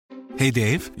Hey,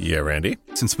 Dave. Yeah, Randy?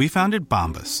 Since we founded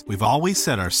Bombas, we've always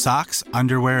said our socks,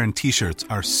 underwear, and T-shirts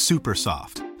are super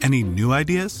soft. Any new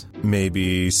ideas?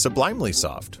 Maybe sublimely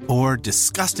soft. Or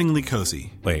disgustingly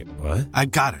cozy. Wait, what? I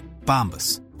got it.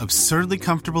 Bombas. Absurdly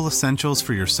comfortable essentials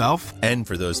for yourself and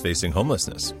for those facing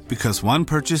homelessness. Because one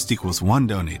purchased equals one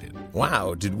donated.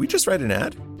 Wow, did we just write an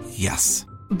ad? Yes.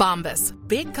 Bombas.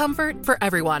 Big comfort for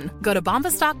everyone. Go to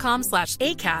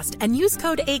bombas.com/ACAST and use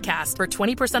code ACAST for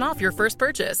 20% off your first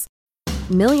purchase.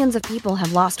 Millions of people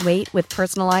have lost weight with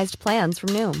personalized plans from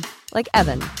Noom. Like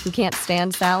Evan, who can't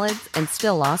stand salads and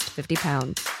still lost 50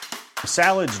 pounds.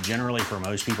 Salads generally for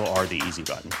most people are the easy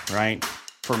button, right?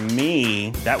 For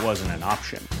me, that wasn't an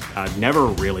option. I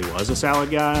never really was a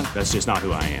salad guy. That's just not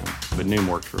who I am. But Noom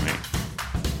worked for me.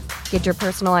 Get your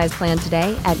personalized plan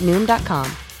today at Noom.com.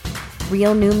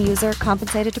 Real Noom user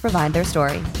compensated to provide their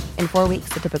story. In 4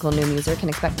 weeks, the typical Noom user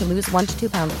can expect to lose 1 to 2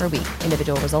 pounds per week.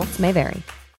 Individual results may vary.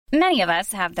 Many of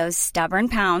us have those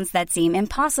stubborn pounds that seem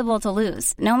impossible to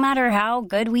lose, no matter how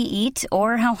good we eat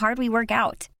or how hard we work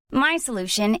out. My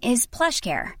solution is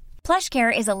PlushCare.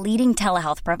 PlushCare is a leading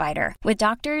telehealth provider with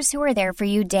doctors who are there for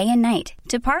you day and night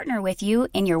to partner with you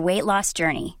in your weight loss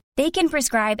journey. They can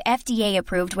prescribe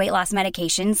FDA-approved weight loss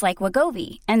medications like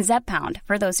Wegovy and Zepbound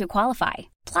for those who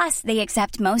qualify. Plus, they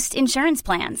accept most insurance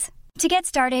plans. To get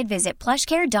started, visit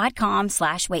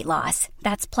plushcare.com/weightloss.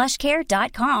 That's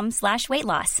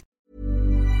plushcare.com/weightloss.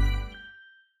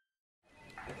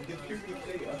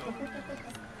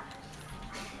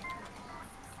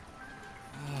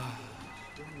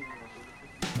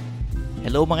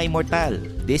 Hello mga immortal!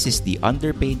 This is the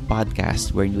Underpaid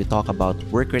Podcast wherein we talk about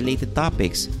work-related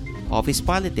topics, office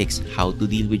politics, how to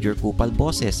deal with your kupal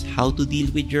bosses, how to deal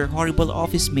with your horrible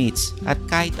office mates, at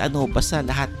kahit ano basta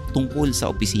lahat tungkol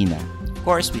sa opisina. Of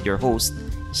course, with your host,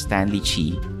 Stanley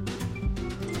Chi.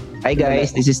 Hi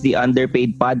guys, this is the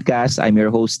Underpaid Podcast. I'm your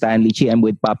host, Stanley Chi. I'm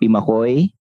with Papi Makoy.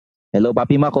 Hello,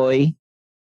 Papi Makoy.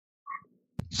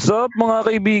 Sup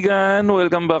mga kaibigan?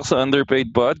 Welcome back sa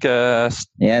Underpaid Podcast.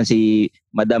 Ayan, si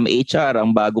Madam HR,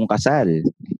 ang bagong kasal.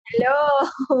 Hello!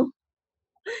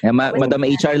 Ayan, Madam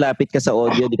HR, lapit ka sa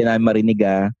audio, di ka namin marinig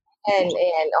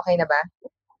Ayan, okay na ba?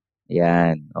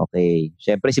 Ayan, okay.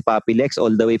 Siyempre si Papi Lex,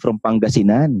 all the way from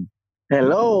Pangasinan.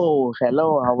 Hello,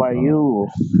 how are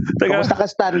you? Kumusta ka,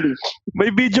 Stanley?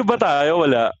 May video ba tayo?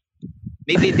 Wala.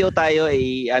 May video tayo,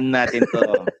 natin to.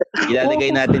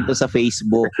 Ilalagay natin to sa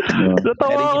Facebook. No?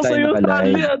 Natawa ako sa'yo,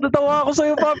 Stanley. Natawa ako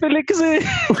sa'yo, Papi Lex eh.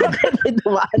 May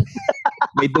dumaan.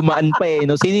 May dumaan pa eh.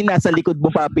 No? Sino yung nasa likod mo,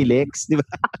 Papi Lex? Di ba?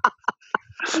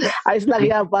 Ayos lang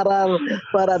yan para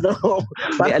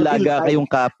may alaga kayong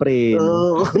kapre.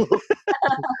 No? Okay.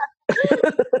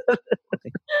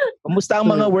 Kamusta ang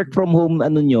mga work from home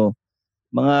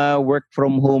mga work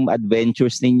from home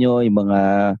adventures ninyo, yung mga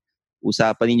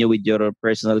usapan ninyo with your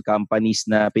personal companies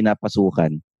na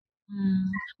pinapasukan?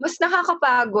 Mas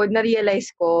nakakapagod,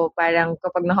 na-realize ko, parang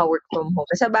kapag naka-work from home.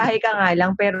 Sa bahay ka nga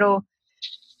lang, pero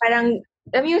parang,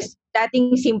 alam mo yung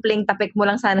dating simpleng tapik mo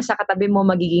lang sana sa katabi mo,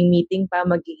 magiging meeting pa,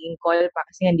 magiging call pa,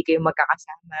 kasi hindi kayo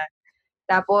magkakasama.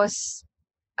 Tapos,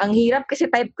 ang hirap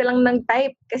kasi type ka lang ng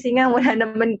type, kasi nga wala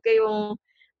naman kayong,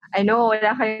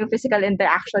 wala kayong physical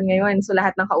interaction ngayon. So,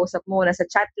 lahat ng kausap mo, nasa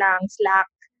chat lang,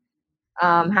 Slack,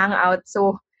 Hangout.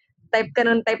 So, type ka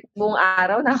ng type buong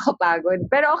araw,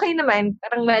 nakakapagod. Pero okay naman.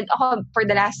 Parang ako, for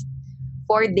the last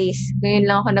 4 days, ngayon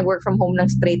lang ako nag-work from home ng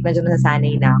straight. Medyo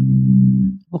nasasanay na ako.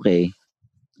 Okay.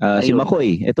 Si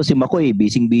Makoy. Ito si Makoy.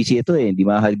 Busy ito eh. Hindi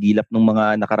mahagilap ng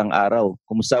mga nakarang araw.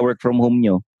 Kumusta work from home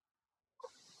nyo?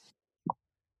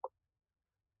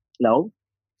 Hello?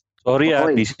 Sorry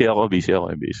busy ako.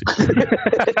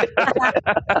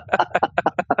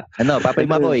 Papay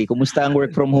Makoy, kumusta ang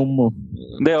work from home mo?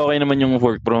 Hindi, okay naman yung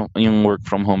work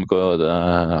from home ko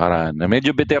nakaraan.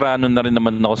 Medyo veterano na rin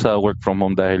naman ako sa work from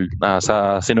home dahil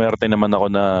sa sinuwerte naman ako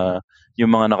na yung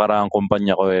mga nakaraang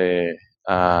kumpanya ko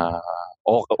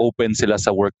open sila sa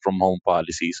work from home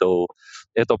policy. So,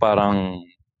 ito parang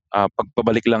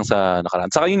pagpabalik lang sa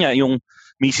nakaraan. Saka yun nga, yung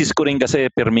misis ko rin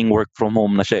kasi perming work from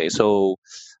home na siya eh. So,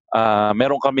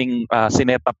 meron kaming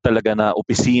sinetup talaga na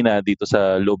opisina dito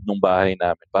sa loob ng bahay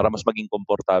namin para mas maging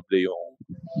komportable yung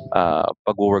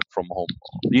pag-work from home.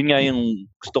 Yun nga yung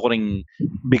gusto ko ring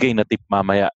bigay na tip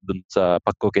mamaya dun sa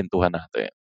pagkukentuhan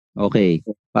natin. Okay.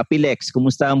 Papi Lex,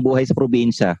 kumusta ang buhay sa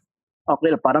probinsya?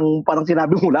 Okay, parang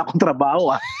sinabi mo wala akong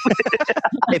trabaho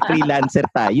freelancer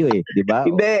tayo eh, di ba?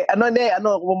 Hindi,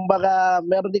 kumbaga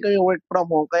meron din kami work from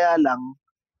home, kaya lang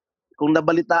kung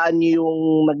nabalitaan niyo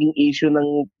yung naging issue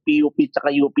ng PUP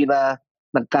at UP na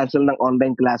nag-cancel ng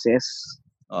online classes.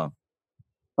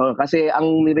 Kasi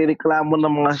ang nirereklamo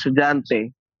ng mga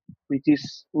estudyante, which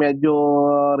is medyo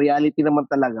reality naman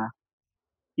talaga.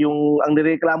 Yung ang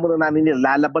nireklamo na namin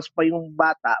nila, lalabas pa yung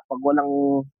bata pag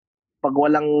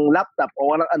walang laptop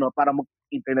o walang para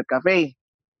mag-internet cafe.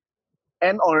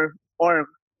 And or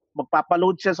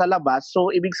magpapaload siya sa labas.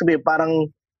 So ibig sabihin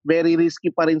parang very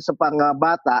risky pa rin sa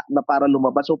bata na para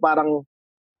lumabas. So parang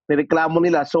nireklamo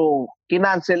nila. So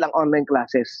kinancel ang online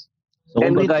classes. So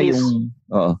kumbaga yung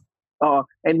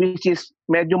and which is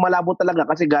medyo malabo talaga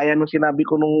kasi gaya nung sinabi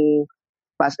ko nung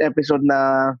past episode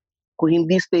na kung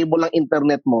hindi stable ang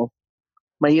internet mo,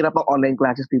 mahirap ang online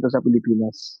classes dito sa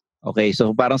Pilipinas. Okay, so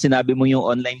parang sinabi mo yung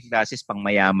online classes pang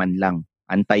mayaman lang.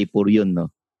 Anti-poor yun, no?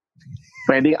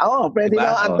 Pwede Diba?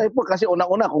 na anti-poor kasi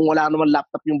unang-una kung wala naman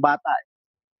laptop yung bata.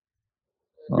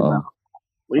 Diba?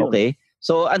 Okay.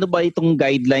 So ano ba itong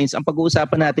guidelines? Ang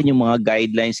pag-uusapan natin yung mga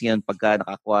guidelines ngayon pagka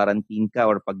naka-quarantine ka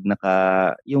or pag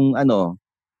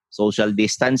social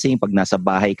distancing, pag nasa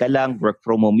bahay ka lang, work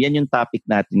from home. Yan yung topic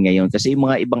natin ngayon. Kasi yung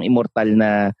mga ibang immortal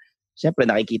na syempre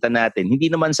nakikita natin,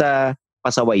 hindi naman sa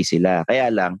pasaway sila.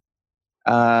 Kaya lang,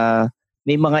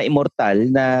 may mga immortal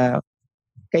na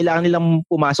kailangan nilang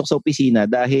pumasok sa opisina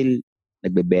dahil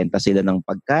nagbebenta sila ng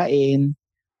pagkain,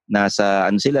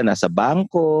 nasa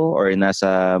bangko or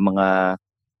nasa mga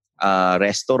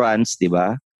restaurants, 'di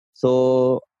ba?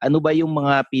 So, ano ba yung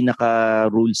mga pinaka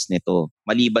rules nito?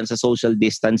 Maliban sa social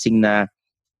distancing na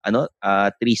 3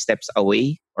 steps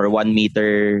away or 1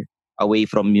 meter away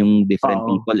from yung different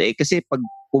people. Kasi pag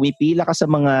pumipila ka sa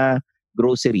mga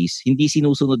groceries, hindi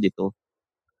sinusunod ito.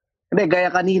 Hindi, gaya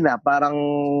kanina, parang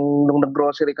nung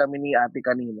nag-grocery kami ni ate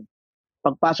kanina,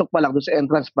 pagpasok pa lang, doon sa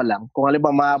entrance pa lang, kung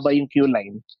halimbawa mahaba yung queue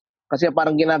line, kasi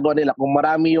parang ginagawa nila, kung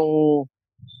marami yung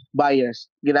buyers,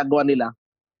 ginagawa nila,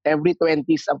 every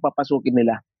 20s ang papasukin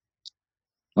nila.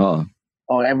 Oo.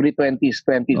 Every 20s.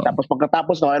 Tapos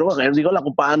pagkatapos, hindi ko lang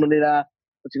kung paano nila,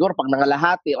 siguro pag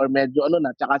nangalahati or medyo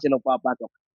tsaka sila papasok.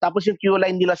 Tapos yung queue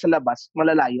line nila sa labas,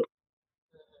 malalayo.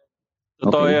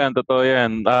 Totoo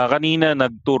yan. Kanina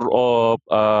nag-tour of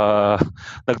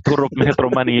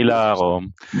Metro Manila ako.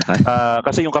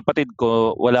 Kasi yung kapatid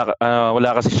ko,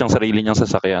 wala kasi siyang sarili niyang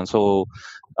sasakyan. So,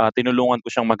 tinulungan ko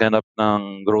siyang maghanap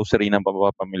ng grocery ng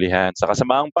papamilihan. Sa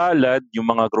kasamaang palad, yung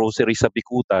mga grocery sa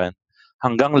Bikutan,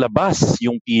 hanggang labas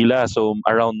yung pila. So,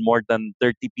 around more than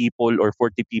 30 people or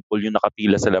 40 people yung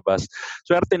nakapila sa labas.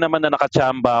 Swerte naman na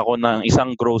nakachamba ako ng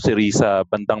isang grocery sa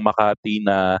bandang Makati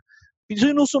na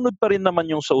sinusunod pa rin naman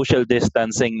yung social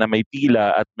distancing na may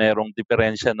pila at merong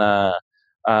diferensya na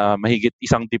mahigit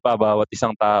 1 tipa bawat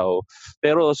isang tao.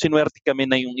 Pero sinwerte kami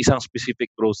na yung isang specific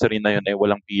grocery na yun ay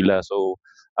walang pila. So,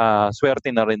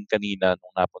 swerte na rin kanina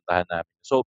nung napuntahan namin.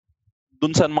 So,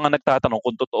 dun sa mga nagtatanong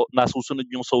kung totoo nasusunod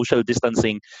yung social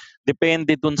distancing,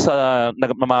 depende dun sa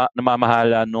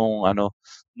namamahala nung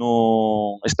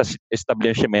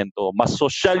establishmento. Mas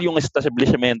social yung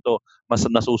establishmento, mas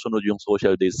nasusunod yung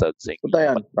social distancing.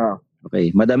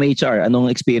 Okay, Madam HR, anong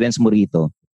experience mo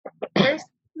rito? First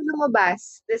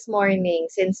lumabas this morning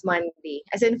since Monday.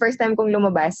 As in first time kong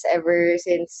lumabas ever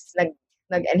since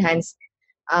nag-enhance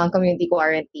community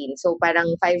quarantine. So parang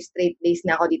 5 straight days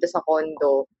na ako dito sa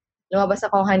condo. Lumabas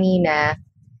ako kanina,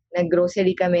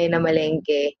 nag-grocery kami na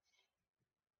malengke.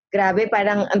 Grabe,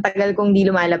 parang ang tagal kong di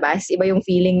lumalabas. Iba yung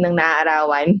feeling ng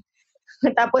naaarawan.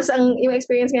 Tapos yung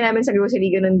experience nga namin sa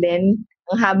grocery, ganun din.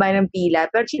 Ang haba ng pila.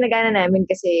 Pero sinagana namin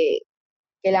kasi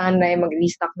kailangan na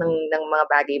mag-restock ng mga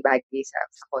bagay-bagay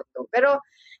sa condo. Pero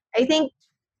I think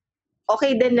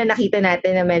okay din na nakita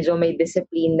natin na medyo may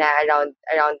discipline na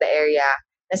around the area.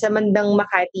 Nasa mandang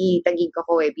Makati, Taguig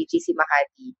ako BGC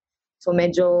Makati. So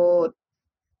medyo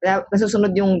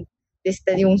nasusunod yung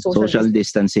social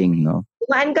distancing, no?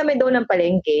 Kumaan kami doon ng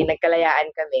palengke, nagkalayaan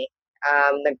kami.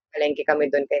 Nagpalengke kami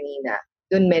doon kanina.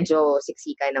 Doon medyo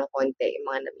siksikan ng konti yung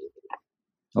mga namimili.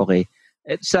 Okay.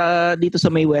 Dito sa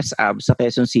may West Ave, sa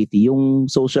Quezon City, yung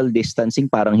social distancing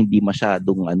parang hindi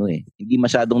masyadong hindi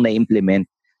masyadong na-implement.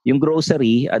 Yung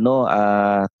grocery, 30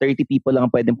 people lang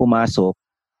ang pwedeng pumasok.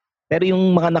 Pero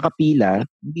yung mga nakapila,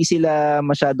 hindi sila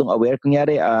masyadong aware.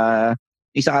 Kunyari,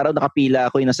 isang araw nakapila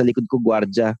ako, yung nasa likod ko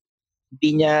gwardiya.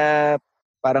 Hindi niya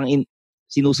parang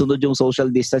sinusunod yung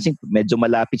social distancing. Medyo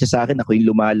malapit siya sa akin, ako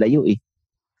yung lumalayo eh.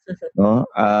 No?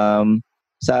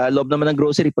 Sa loob naman ng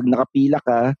grocery, pag nakapila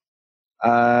ka,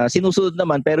 sinusunod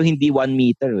naman pero hindi 1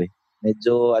 meter eh.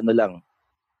 Medyo lang.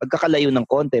 Pagkakalayo ng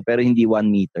konti pero hindi 1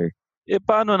 meter.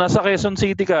 Paano? Nasa Quezon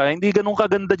City ka. Hindi ganun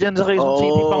kaganda dyan sa Quezon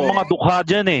City. Pang mga dukha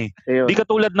dyan eh. Di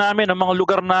katulad namin, ang mga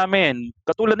lugar namin.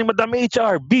 Katulad ni Madam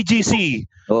HR, BGC.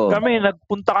 Kami,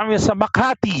 nagpunta kami sa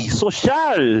Makati,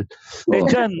 Social.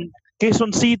 Dyan,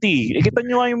 Quezon City. Kita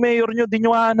nyo nga yung mayor nyo, di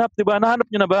nyo hanap, di ba?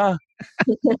 Nahanap nyo na ba?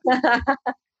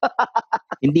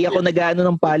 Hindi ako nag-aano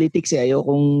ng politics eh. Ayaw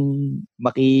kong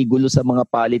makigulo sa mga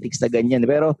politics na ganyan.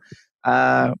 Pero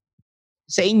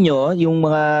sa inyo, yung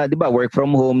mga, di ba, work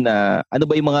from home na, ano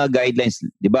ba yung mga guidelines?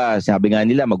 Di ba, sabi nga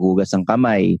nila, maghugas ng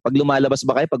kamay. Pag lumalabas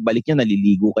ba kayo, pagbalik nyo,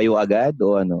 naliligo kayo agad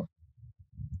o ano?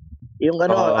 Yung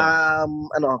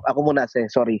ako muna,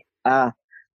 sorry.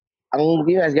 Ang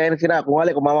gaya ng sinabi,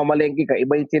 kung mamamalengke ka,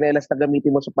 iba yung tsinelas na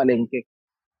gamitin mo sa palengke.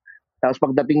 Tapos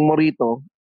pagdating mo rito,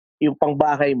 yung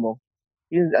pangbahay mo,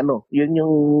 yun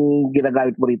yung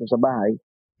ginagamit mo rito sa bahay.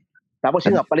 Tapos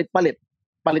yun nga, palit-palit.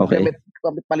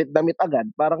 Palit damit agad,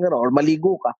 parang gano'n, or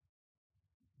maligo ka.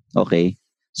 Okay.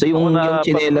 So yung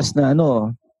tsinelas na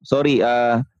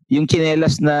yung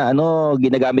tsinelas na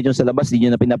ginagamit yung sa labas, hindi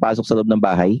nyo na pinapasok sa loob ng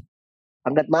bahay?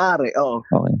 Hanggat maaari, oo.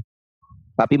 Okay.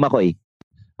 Papi Makoy?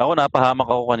 Ako, napahamak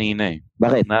ako kanina eh.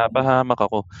 Bakit? Napahamak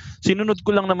ako. Sinunod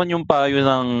ko lang naman yung payo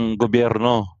ng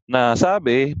gobyerno na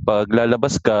sabi, pag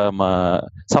lalabas ka,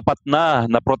 sapat na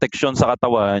proteksyon sa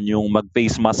katawan yung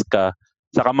mag-face mask ka,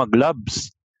 saka mag-gloves.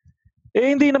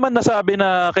 Hindi naman nasabi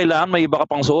na kailangan may iba ka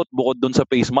pang suot bukod dun sa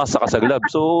face mask saka sa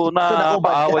gloves. So,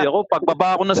 napaaway ako.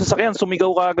 Pagbaba ako ng sasakyan,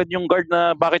 sumigaw ka agad yung guard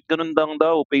na bakit ganun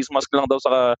daw, face mask lang daw,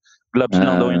 saka gloves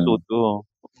lang daw yung suot ko.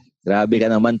 Grabe ka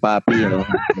naman, papi.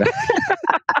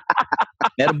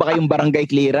 Meron ba kayong barangay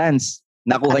clearance?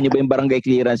 Nakuha nyo ba yung barangay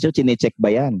clearance nyo? Chine-check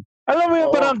ba yan? Alam mo yung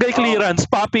barangay clearance,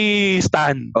 Papi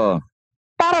Stan? Oo.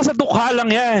 Para sa dukha lang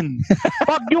yan.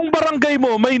 Pag yung barangay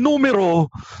mo may numero,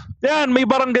 yan, may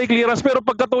barangay clearance. Pero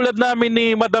pagkatulad namin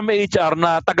ni Madam HR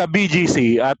na taga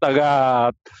BGC at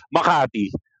taga Makati,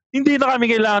 hindi na kami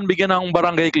kailangan bigyan ng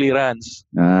barangay clearance.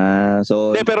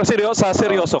 Pero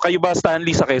seryoso, kayo ba,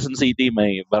 Stanley, sa Quezon City,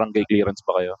 may barangay clearance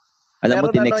ba kayo? Alam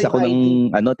mo,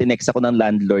 tinex ako ng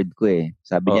landlord ko eh.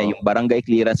 Sabi niya, yung barangay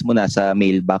clearance mo na sa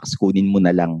mailbox, kunin mo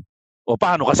na lang. O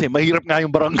paano? Kasi mahirap nga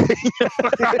yung barangay.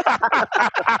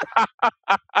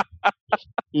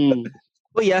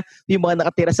 Kuya, yung mga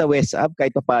nakatira sa West Ab,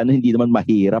 kahit pa paano, hindi naman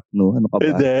mahirap, no? Ano ka ba?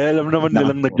 Hindi, alam naman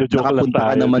nilang nagjo-joke lang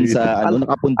tayo. Nakapunta ka naman sa,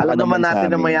 alam naman natin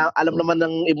na alam naman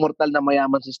ng immortal na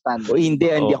mayaman si Stan.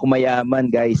 Hindi ako mayaman,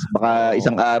 guys. Baka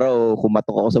isang araw,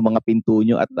 kumatok ako sa mga pinto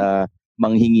nyo at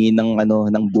manghingi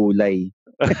ng gulay.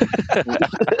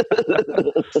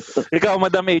 Ikaw,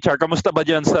 Madam HR, kamusta ba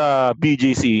dyan sa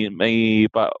BGC?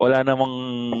 Wala namang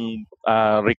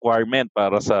requirement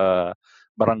para sa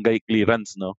barangay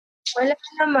clearance, no? Wala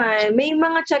naman. May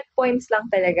mga checkpoints lang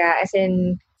talaga. As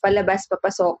in, palabas,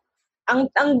 papasok.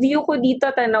 Ang view ko dito,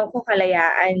 tanaw ko,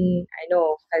 Kalayaan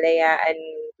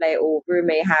flyover.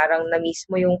 May harang na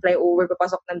mismo yung flyover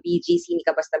papasok ng BGC. Hindi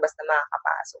ka basta-basta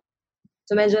makakapasok.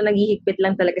 So medyo naghihigpit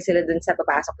lang talaga sila dun sa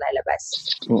papasok lalabas.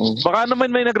 Baka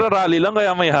naman may nagrarally lang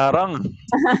kaya may harang.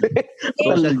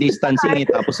 Social distancing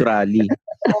tapos rally.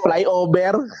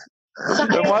 Flyover.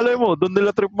 Malay mo, doon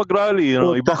nila trip mag-rally.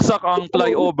 Ibaksak ang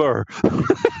flyover.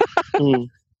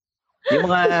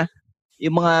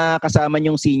 Yung mga kasama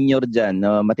nyong senior dyan,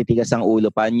 matitigas ang ulo,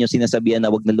 paano nyo sinasabihan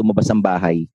na wag na lumabas ang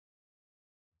bahay?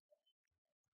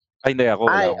 Ay, hindi ako.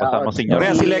 Kasama senior.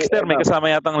 Si Lexter, may kasama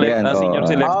yatang senior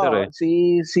si Lexter eh.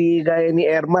 Si gaya ni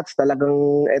Ermats,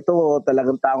 talagang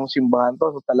taong simbahan to.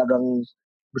 So talagang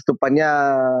gusto pa niya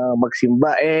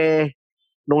magsimba.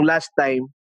 Nung last time,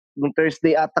 nung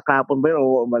Thursday ata kahapon ba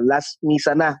yun, last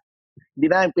misa na.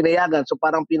 Hindi namin pinayagan. So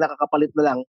parang pinakakapalit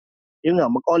na lang, yun nga,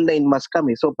 mag-online mass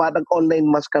kami. So parang online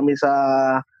mass kami sa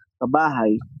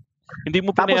bahay. Hindi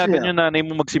mo pinayagan yung nanay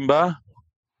mo magsimba?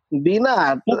 Hindi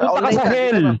na.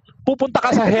 Pupunta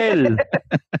ka sa hell.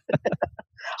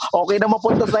 Okay na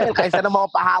mapunta sa hell kaysa na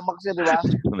mapahamak siya, di ba?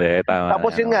 Hindi, tama.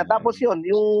 Tapos yun,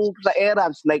 yung sa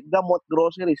errands, like gamot,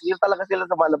 groceries, yun talaga sila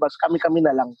sa malabas. Kami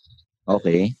na lang.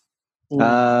 Okay.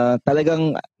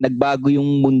 Talagang nagbago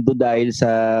yung mundo dahil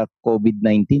sa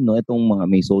COVID-19, no? Itong mga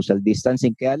may social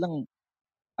distancing. Kaya lang,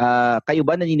 kayo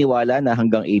ba naniniwala na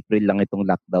hanggang April lang itong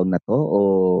lockdown na to o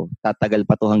tatagal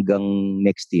pa to hanggang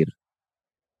next year?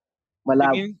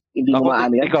 Hindi mo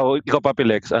maano yan. Ikaw Papi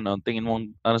Lex, ano sa tingin mo?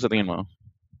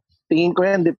 Tingin ko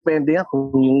yan, depende yan.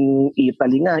 Kung yung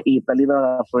Italy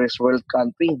na first world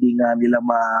country, hindi nga nila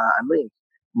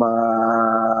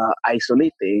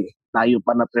ma-isolate eh. Tayo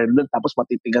pa na third world, tapos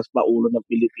matitigas pa ulo ng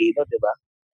Pilipino, di ba?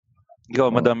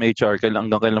 Ikaw, Madam HR,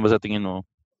 hanggang kailan ba sa tingin mo?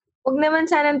 Huwag naman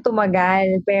sanang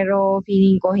tumagal, pero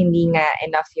feeling ko hindi nga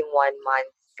enough yung 1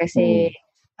 month. Kasi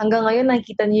hanggang ngayon,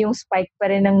 nakikita niyo yung spike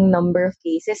pa rin ng number of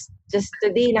cases. Just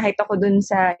today, nakita ko dun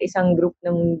sa isang group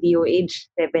ng DOH,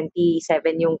 77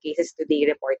 yung cases today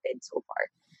reported so far.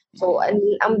 So,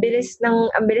 ang bilis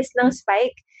ng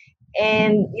spike.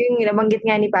 And yung nabanggit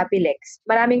nga ni Papi Lex,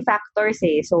 maraming factors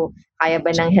eh. So, kaya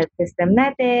ba ng health system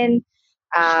natin?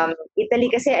 Italy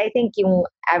kasi I think yung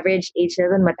average age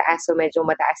na doon mataas, so medyo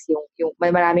mataas yung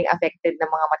may maraming affected na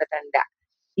mga matatanda.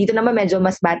 Dito naman medyo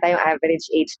mas bata yung average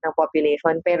age ng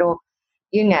population, pero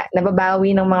yun nga,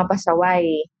 nababawi ng mga pasaway.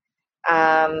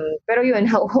 Pero yun,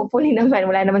 hopefully naman,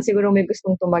 wala naman siguro may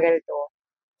gustong tumagal to.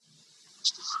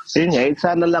 Yun nga,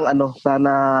 sana lang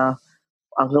sana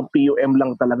hanggang PUM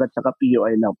lang talaga tsaka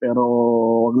PUI lang, pero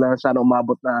wag lang sana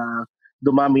umabot na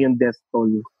dumami yung death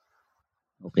toll.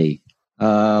 Okay.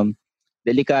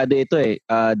 Delikado ito eh.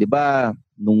 'Di ba,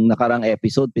 nung nakarang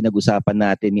episode pinag-usapan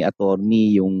natin ni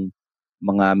attorney yung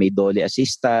mga may DOLE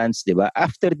assistance, 'di ba?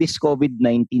 After this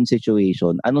COVID-19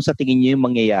 situation, ano sa tingin niyo yung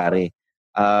mangyayari?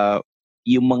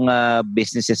 Yung mga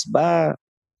businesses ba,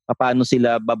 paano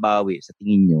sila babawi sa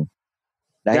tingin niyo?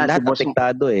 Dahil lahat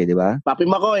apektado eh, 'di ba? Papi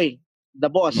Makoy, the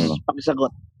boss,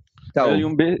 pakisagot. Well,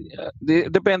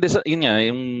 depende sa yun nga,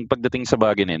 yung pagdating sa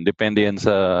bagay na yun, depende yan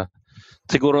sa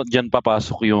siguro diyan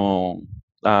papasok yung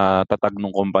tatag ng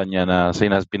kumpanya na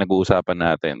pinag-uusapan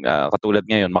natin. Katulad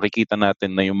ngayon, makikita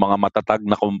natin na yung mga matatag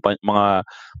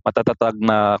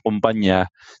na kumpanya,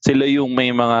 sila yung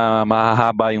may mga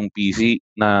mahahaba yung PC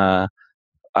na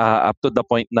up to the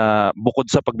point na bukod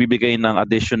sa pagbibigay ng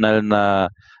additional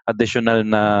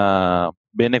na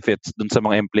benefits dun sa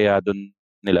mga empleyado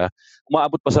nila,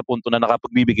 umaabot pa sa punto na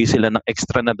nakapagbibigay sila ng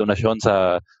extra na donasyon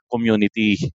sa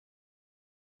community.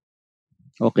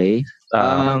 Okay.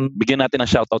 Bigyan natin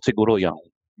ng shoutout siguro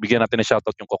bigyan natin ng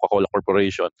shoutout yung Coca-Cola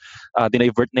Corporation.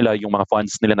 Dinivert nila yung mga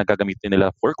funds nila na gagamitin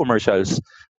nila for commercials.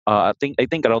 I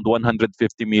think around 150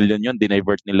 million yun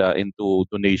dinivert nila into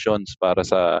donations para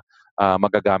sa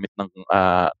magagamit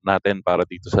natin para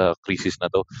dito sa crisis na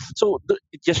to. So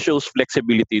it just shows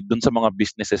flexibility dun sa mga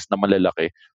businesses na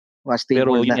malalaki.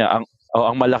 Pero yun nga,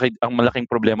 ang malaking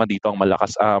problema dito,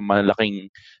 malaking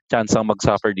chance ang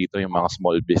mag-suffer dito yung mga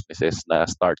small businesses na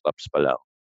startups pa lang.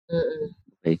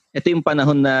 Okay. Ito yung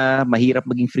panahon na mahirap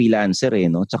maging freelancer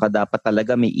no? Tsaka dapat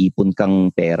talaga may ipon kang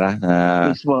pera.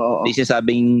 This is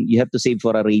sabing you have to save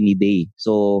for a rainy day.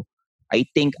 So I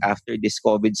think after this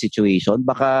COVID situation,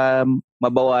 baka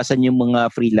mabawasan yung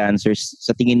mga freelancers.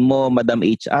 Sa tingin mo, Madam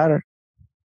HR,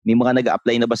 may mga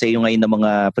nag-a-apply na ba sa iyo ngayon ng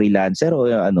mga freelancer o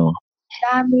ano?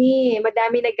 Madami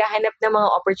naghahanap ng mga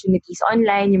opportunities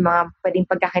online, yung mga pwedeng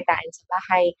pagkakitaan sa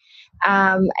bahay.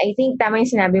 I think tama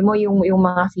yung sinabi mo, yung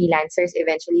mga freelancers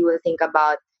eventually will think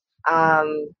about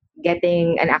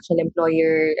getting an actual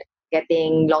employer,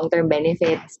 getting long-term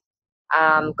benefits,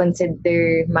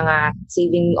 consider mga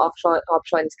saving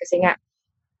options kasi nga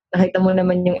nakita mo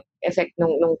naman yung effect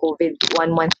nung COVID.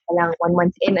 1 month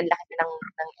in, ang laki na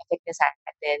ng effect na sa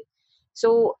atin.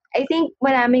 So, I think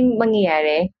maraming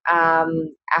mangyayari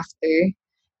after.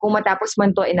 Kung matapos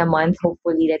man to in a month,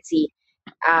 hopefully, let's see,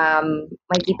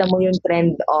 makikita mo yung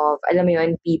trend of, alam mo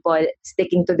yun, people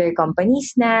sticking to their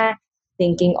companies na,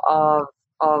 thinking of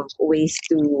ways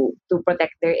to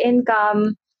protect their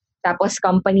income. Tapos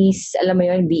companies, alam mo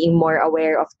yun, being more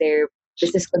aware of their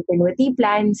business continuity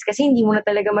plans kasi hindi mo na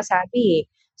talaga masabi eh.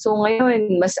 So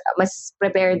ngayon, mas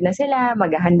prepared na sila,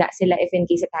 maghahanda sila if in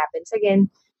case it happens again.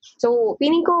 So,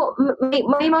 feeling ko, may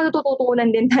mga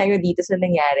natututunan din tayo dito sa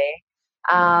nangyari.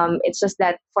 It's just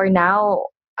that for now,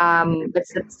 let's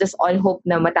just all hope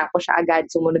na matapos siya agad,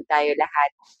 sumunod tayo lahat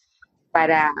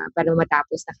para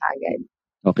matapos na kaagad.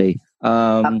 Okay.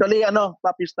 Actually,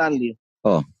 Papi Stanley,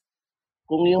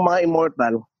 kung yung mga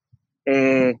Immortal,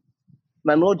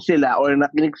 nanood sila or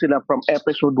nakinig sila from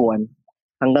episode 1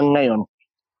 hanggang ngayon,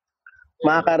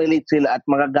 makaka-relate sila at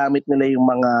magagamit nila yung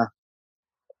mga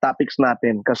topics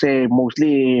natin kasi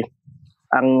mostly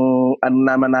ang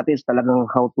naman natin is talagang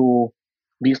how to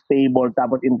be stable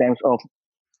tapos in terms of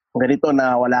ganito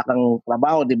na wala kang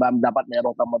trabaho, di ba? Dapat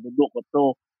meron kang madudukot.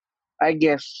 So, I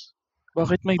guess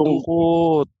bakit may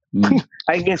dukot?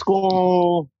 I guess kung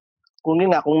yun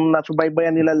nga, kung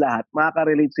nasubaybayan nila lahat,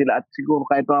 makaka-relate sila at siguro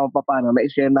kahit paano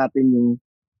na-share natin yung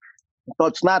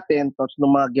thoughts ng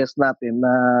mga guests natin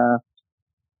na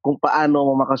kung paano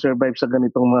makasurvive sa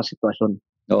ganitong mga sitwasyon.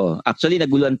 Actually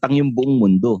nagulantang yung buong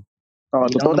mundo.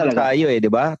 Totoo talaga tayo di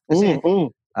ba? Kasi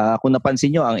kung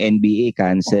napansin nyo, ang NBA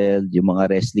canceled, yung mga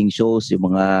wrestling shows,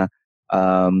 yung mga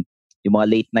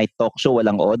late night talk show,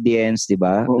 walang audience, di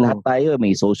ba? Lahat tayo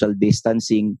may social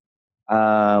distancing.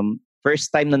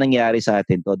 First time na nangyari sa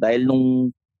atin to dahil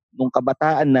nung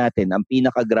kabataan natin, ang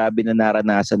pinakagrabe na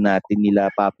naranasan natin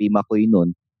nila Papi Makoy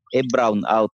nun, brown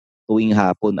out tuwing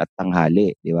hapon at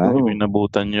tanghali, di ba?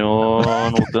 Pinabutan yun.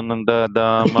 Huwag ng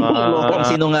dadama. Kung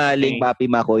sinungaling,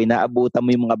 Papi Makoy, naabutan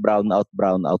mo yung mga brown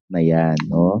out na yan,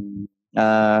 no?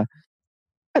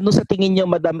 Ano sa tingin nyo,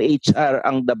 Madam HR,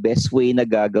 ang the best way na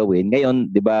gagawin? Ngayon,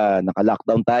 di ba,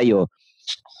 naka-lockdown tayo.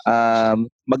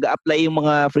 mag-apply yung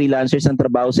mga freelancers ng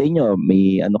trabaho sa inyo.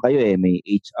 May ano kayo may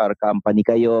HR company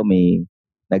kayo, may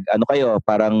nag-ano kayo,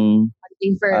 parang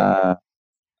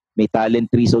may talent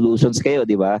tree solutions kayo,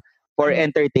 di ba? For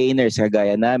entertainers,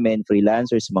 kagaya namin,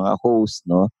 freelancers, mga hosts,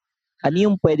 no? Ano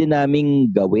yung pwede naming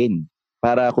gawin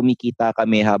para kumikita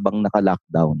kami habang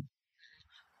naka-lockdown?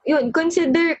 Yun,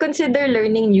 consider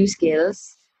learning new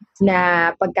skills na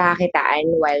pagkakakitaan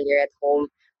while you're at home.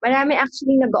 Marami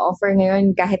actually nag-offer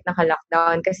ngayon kahit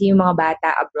naka-lockdown kasi yung mga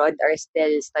bata abroad are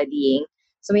still studying.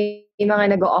 So may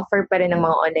mga nag-offer pa rin ng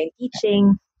mga online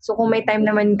teaching. So kung may time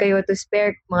naman kayo to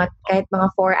spare, kahit mga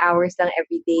 4 hours lang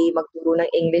everyday, magturo ng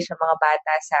English ng mga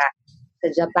bata sa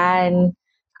Japan.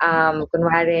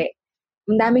 Kunwari,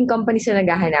 ang daming companies na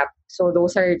naghahanap. So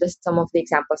those are just some of the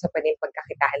examples sa pwedeng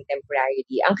pagkakitaan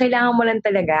temporarily. Ang kailangan mo lang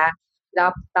talaga,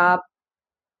 laptop,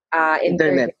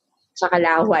 internet, tsaka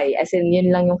laway. As in,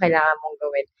 yun lang yung kailangan mong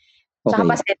gawin. Tsaka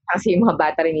pasensya kasi yung mga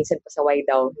bata rin minsan pa sa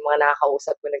daw, yung mga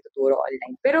nakakausap ko nagtuturo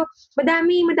online. Pero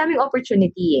madaming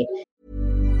opportunity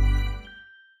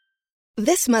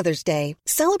This Mother's Day,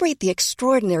 celebrate the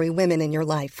extraordinary women in your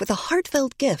life with a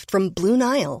heartfelt gift from Blue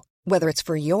Nile. Whether it's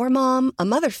for your mom, a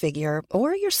mother figure,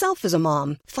 or yourself as a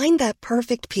mom, find that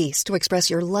perfect piece to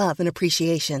express your love and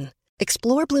appreciation.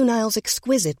 Explore Blue Nile's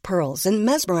exquisite pearls and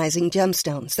mesmerizing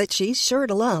gemstones that she's sure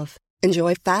to love.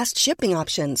 Enjoy fast shipping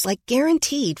options like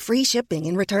guaranteed free shipping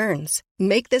and returns.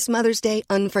 Make this Mother's Day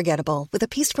unforgettable with a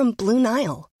piece from Blue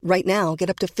Nile. Right now, get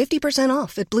up to 50%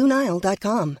 off at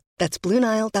BlueNile.com. That's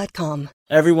BlueNile.com.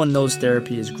 Everyone knows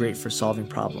therapy is great for solving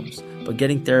problems, but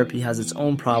getting therapy has its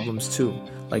own problems too,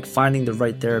 like finding the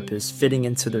right therapist, fitting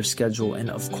into their schedule,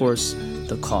 and of course,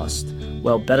 the cost.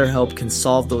 Well, BetterHelp can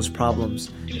solve those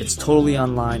problems. It's totally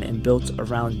online and built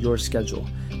around your schedule.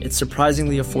 It's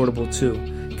surprisingly affordable too.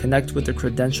 Connect with a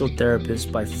credentialed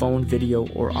therapist by phone, video,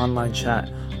 or online chat,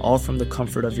 all from the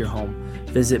comfort of your home.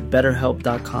 Visit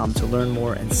BetterHelp.com to learn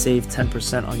more and save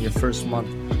 10% on your first month.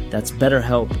 That's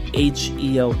BetterHelp,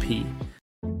 H-E-L-P.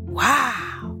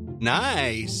 Wow!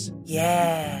 Nice!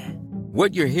 Yeah!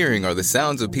 What you're hearing are the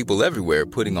sounds of people everywhere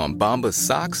putting on Bombas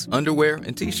socks, underwear,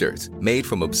 and T-shirts made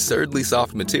from absurdly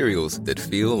soft materials that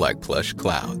feel like plush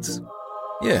clouds.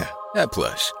 Yeah, that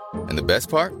plush. And the best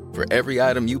part? For every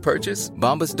item you purchase,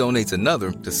 Bombas donates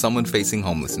another to someone facing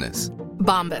homelessness.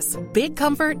 Bombas. Big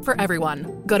comfort for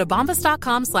everyone. Go to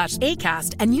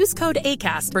bombas.com/ACAST and use code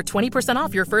ACAST for 20%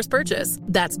 off your first purchase.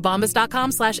 That's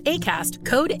bombas.com/ACAST.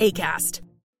 Code ACAST.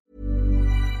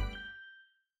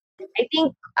 I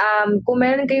think kung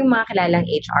meron kayong mga kilalang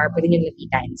HR, pwede nyo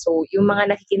lapitan. So yung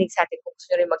mga nakikinig sa atin, kung gusto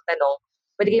nyo rin magtanong,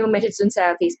 pwede kayong mag-message dun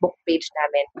sa Facebook page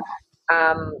namin.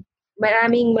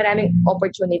 Maraming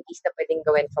opportunities na pwedeng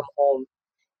gawin from home.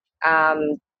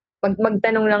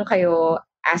 Magtanong lang kayo,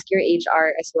 ask your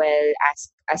HR as well,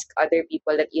 ask other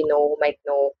people that you know who might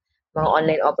know mga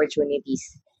online opportunities.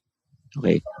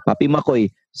 Okay. Papi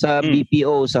Makoy, sa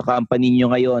BPO, sa company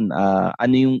nyo ngayon,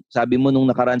 ano yung sabi mo nung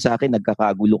nakaraan sa akin,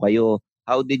 nagkakagulo kayo.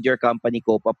 How did your company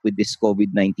cope up with this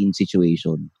COVID-19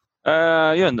 situation?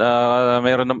 Meron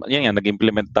naman,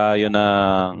 nag-implement tayo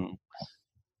ng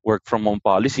work from home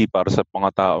policy para sa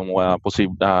mga taong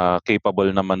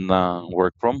capable naman ng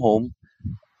work from home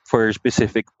for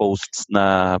specific posts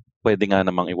na pwede nga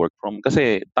namang i-work from.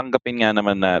 Kasi tanggapin nga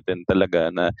naman natin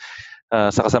talaga na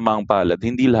sa kasamaang palad,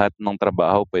 hindi lahat ng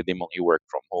trabaho pwede mong i-work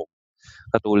from home.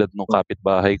 Katulad nung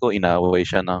kapitbahay ko, inaway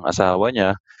siya ng asawa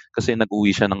niya kasi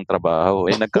nag-uwi siya ng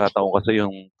trabaho. Nagkataon kasi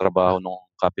yung trabaho ng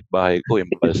kapitbahay ko,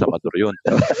 embalsamador yun.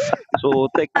 So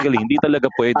technically, hindi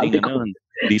talaga pwedeng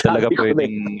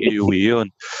iuwi yun.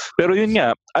 Pero yun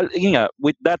nga,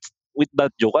 with that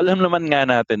joke, alam naman nga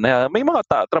natin na may mga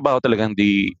trabaho talagang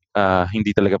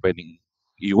hindi talaga pwedeng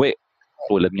iuwi.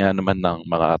 Tulad nga naman ng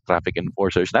mga traffic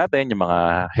enforcers natin, yung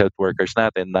mga health workers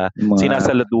natin na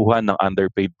sinasaladuhan ng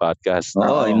underpaid podcast.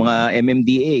 Oo, yung mga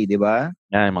MMDA, di ba?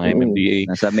 Yung mga MMDA.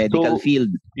 Nasa medical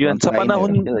field. Yun, sa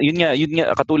panahon, yun nga,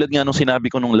 katulad nga nung sinabi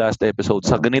ko nung last episode,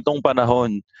 sa ganitong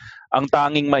panahon, ang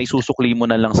tanging maisusukli mo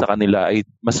na lang sa kanila ay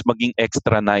mas maging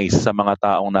extra nice sa mga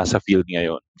taong nasa field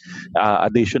ngayon.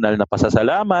 Additional na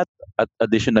pasasalamat at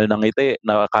additional na ngiti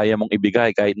na kaya mong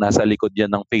ibigay kahit nasa likod yan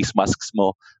ng face masks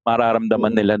mo,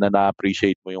 mararamdaman nila na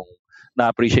na-appreciate mo yung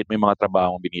mga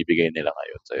trabahong binibigay nila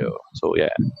ngayon sa'yo. So,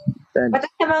 yeah. Pati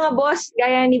sa mga boss,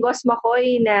 gaya ni Boss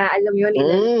Makoy na alam yun,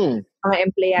 mga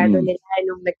empleyado nila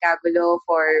nung nagkagulo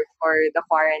for the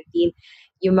quarantine.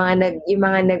 Yung mga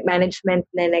management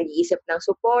na nag-iisip ng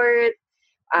support,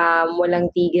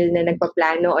 walang tigil na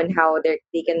nagpaplano on how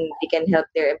they can help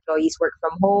their employees work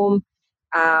from home.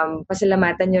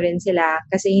 Pasalamatan nyo rin sila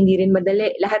kasi hindi rin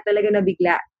madali. Lahat talaga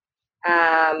nabigla.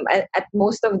 at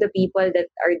most of the people that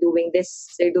are doing this,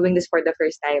 they're doing this for the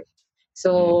first time.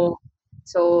 So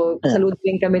saludo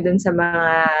kami dun sa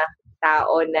mga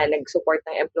tao na nag-support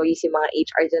ng employees, yung mga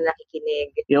HR dyan nakikinig.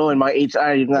 Yun, mga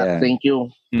HR, yun nga, thank you.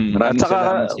 At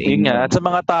saka, yun nga, at sa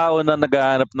mga tao na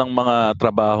naghahanap ng mga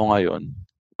trabaho ngayon,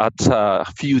 at sa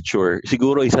future,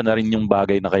 siguro isa na rin yung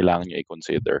bagay na kailangan nyo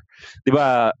i-consider. Di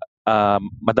ba,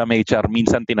 Madam HR,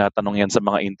 minsan tinatanong yan sa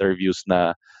mga interviews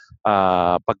na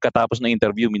pagkatapos ng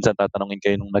interview, minsan tatanungin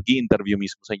kayo nung nag-i-interview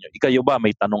mismo sa inyo, ikayo ba may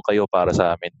tanong kayo para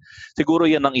sa amin? Siguro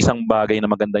yan ang isang bagay na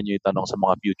maganda nyo itanong sa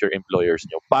mga future employers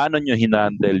nyo. Paano nyo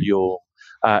hinandle yung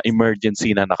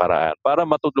emergency na nakaraan para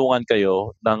matulungan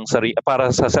kayo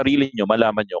para sa sarili nyo,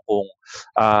 malaman nyo kung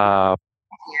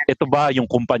ito ba yung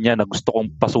kumpanya na gusto kong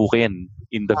pasukin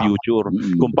in the future,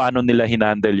 kung paano nila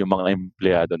hinandle yung mga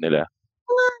empleyado nila.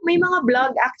 May mga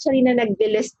blog actually na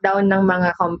nag-list down ng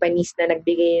mga companies na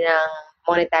nagbigay ng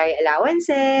monetary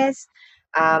allowances,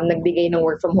 nagbigay ng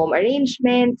work from home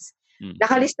arrangements.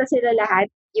 Nakalista sila lahat,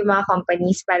 yung mga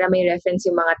companies, para may reference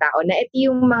yung mga tao na ito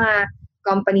yung mga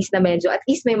companies na medyo at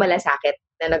least may malasakit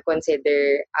na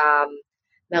nag-consider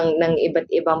ng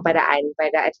iba't ibang paraan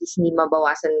para at least hindi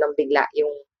mabawasan ng bigla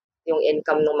yung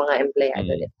income ng mga empleyado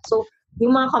nila. So,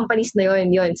 yung mga companies na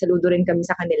yun, saludo rin kami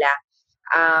sa kanila.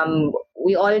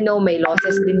 We all know may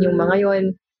losses din yung mga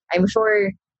yun. I'm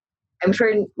sure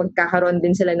magkakaroon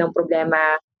din sila ng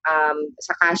problema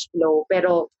sa cash flow,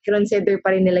 pero consider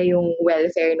pa rin nila yung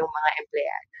welfare ng mga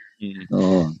empleyado.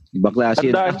 Oo. Ibang klase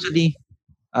yun. Actually,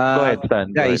 go ahead, Stan.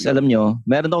 Guys, alam nyo,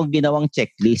 meron akong ginawang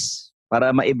checklist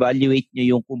para ma-evaluate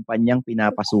nyo yung kumpanyang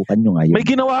pinapasukan nyo ngayon. May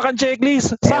ginawa kang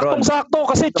checklist? Saktong-sakto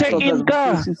kasi check-in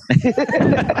ka.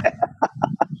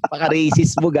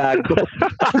 Paka-racist mo, gago.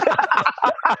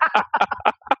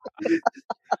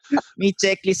 May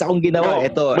checklist akong ginawa.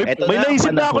 Ito may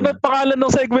naisip na ako ng pangalan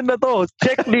ng segment na to.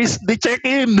 Checklist, the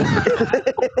check-in.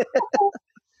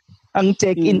 Ang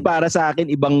check-in para sa akin,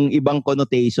 ibang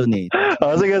connotation eh.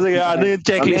 Sige. Ano yung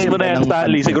checklist mo na yan,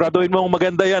 Stanley? Siguraduhin mo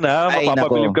maganda yan, ha?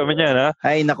 Mapapabilib kami niyan, ha?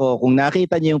 Ay, nako. Kung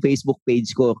nakita niyo yung Facebook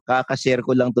page ko, kakashare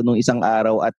ko lang to nung isang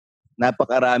araw at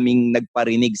napakaraming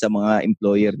nagparinig sa mga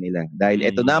employer nila. Dahil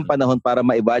ito na ang panahon para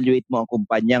ma-evaluate mo ang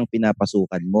kumpanyang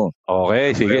pinapasukan mo.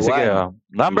 Okay, sige.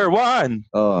 Number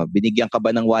 1. Binigyan ka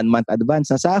ba ng 1 month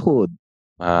advance sa sahod?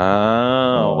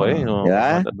 Okay.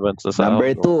 Diba?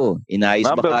 Number 2, inayos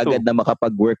ba kaagad na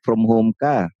makapag-work from home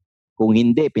ka? Kung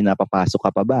hindi, pinapapasok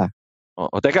ka pa ba?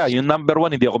 Teka, yung number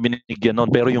 1 hindi ako binigyan noon,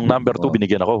 pero yung number 2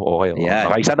 binigyan ako. Okay.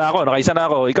 Nakaisa na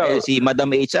ako. Ikaw. Si Madam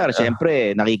HR,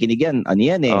 syempre, nakikinig yan. Ano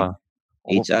yan eh?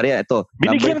 HR yan. Ito.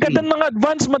 Binigyan ka din ng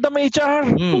advance, Madam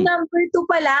HR. Number 2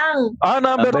 pa lang.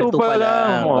 Number 2 pa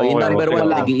lang. Yung number 1,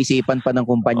 nag-iisipan pa ng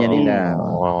kumpanya nila.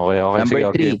 Okay. Number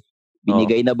 3,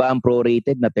 binigay na ba ang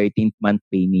prorated na 13th month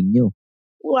pay ninyo?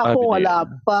 Wala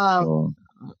pa.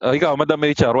 Ikaw, Madam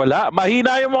HR, wala.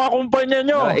 Mahina yung mga kumpanya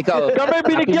nyo. Ikaw. Kami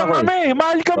binigyan kami.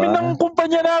 Mahal kami ng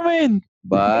kumpanya namin.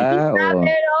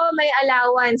 Pero may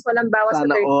allowance. Walang bawas sa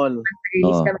 13th month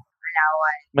release kami ng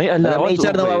allowance. May allowance.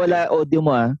 HR, nawawala audio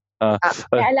mo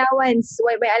may allowance.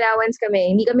 May allowance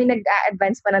kami. Hindi kami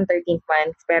nag-advance pa ng 13th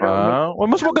month. Pero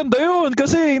mas maganda yun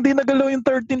kasi hindi nagalaw yung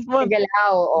 13th month.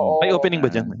 Nagalaw, oo. May opening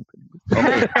ba dyan?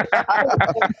 Okay.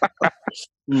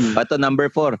 Ito, number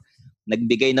 4.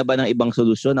 Nagbigay na ba ng ibang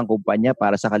solusyon ang kumpanya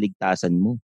para sa kaligtasan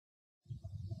mo?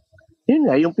 Yun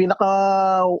nga, yung pinaka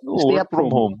stay at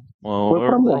home. Work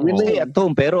from home. Stay at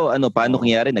home. Pero paano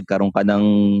nangyari? Nagkaroon ka ng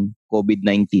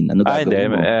COVID-19. Ano gagawin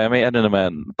mo? May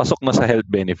naman. Pasok na sa health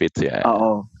benefits yan.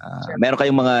 Oo. Meron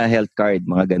kayong mga health card,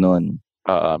 mga ganon.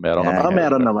 Meron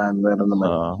naman. Meron naman.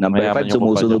 Number 5,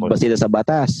 sumusunod ba sila sa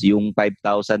batas? Yung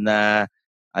 5,000 na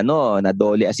na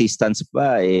DOLE assistance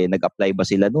pa, nag-apply ba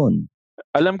sila nun?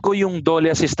 Alam ko yung DOLE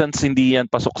assistance hindi yan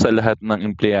pasok sa lahat ng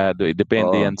empleyado.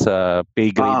 Depende yan sa pay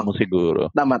grade mo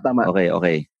siguro. Tama.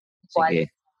 Okay.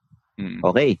 Sige.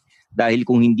 Okay. Dahil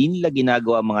kung hindi nila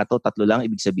ginagawa mga to, 3 lang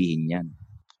ibig sabihin yan.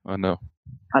 Ano?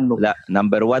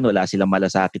 Number 1, wala silang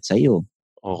malasakit sa iyo.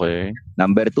 Okay.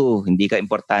 Number 2, hindi ka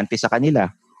importante sa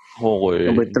kanila. Okay.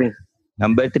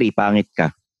 Number 3, pangit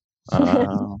ka.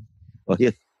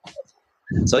 Yun.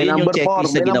 So yun yung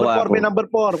checklist na ginawa ko. May number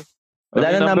 4. Wala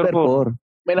na number 4.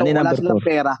 Wala silang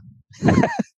pera.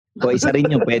 Isa rin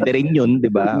yun. Pwede rin yun,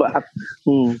 di ba?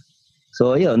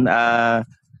 So yun,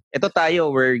 ito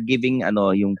tayo, we're giving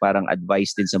yung parang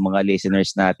advice din sa mga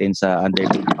listeners natin sa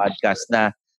Underpaid Podcast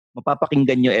na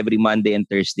mapapakinggan nyo every Monday and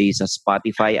Thursday sa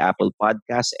Spotify, Apple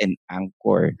Podcasts, and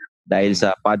Anchor. Dahil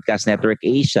sa Podcast Network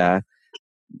Asia,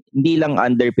 hindi lang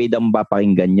Underpaid ang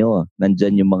mapapakinggan nyo.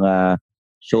 Nandyan yung mga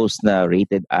shows na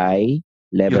Rated I,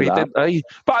 Level Rated Up. Eye.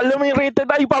 Alam mo yung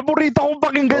Rated Eye, paborito kong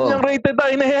pakinggan yung Rated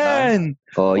Eye na yan.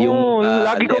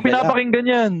 Lagi ko pinapakinggan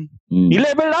yan. Yung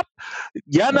Level Up,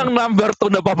 yan ang number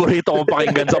 2 na paborito kong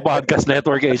pakinggan sa Podcast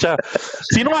Network Asia.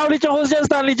 Sino nga ulit yung host yan,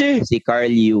 Stanley G? Si Carl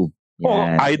Yu.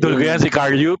 Idol ko yan, si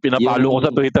Carl Yu. Pinapalo ko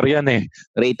sa Twitter yan eh.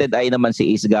 Rated Eye naman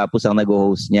si Ace Gapus ang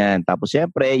nag-host niyan. Tapos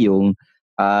syempre, yung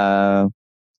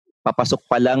papasok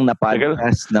pa lang na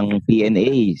podcast ng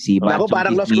PNA. Si Ako,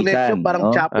 parang Lost Connection, parang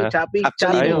choppy.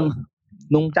 Actually,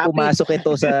 nung pumasok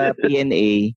ito sa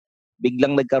PNA,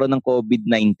 biglang nagkaroon ng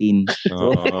COVID-19.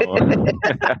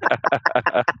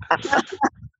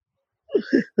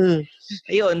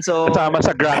 Ayun, so... Kasama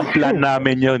sa grand plan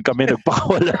namin yun. Kami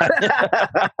nagpakawala.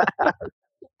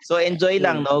 So enjoy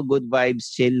lang, no? Good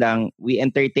vibes, chill lang. We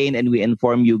entertain and we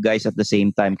inform you guys at the same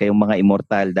time, kayong mga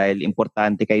immortal, dahil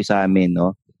importante kayo sa amin,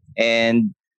 no?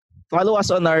 And follow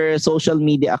us on our social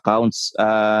media accounts.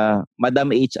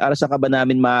 Madam HR, saan ka ba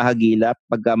namin mahahagilap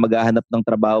pagka maghahanap ng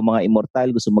trabaho mga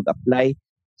immortal, gusto mag-apply?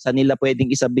 Saan nila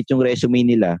pwedeng isabit yung resume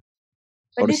nila?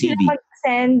 Or Pwede CV? sila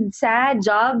mag-send sa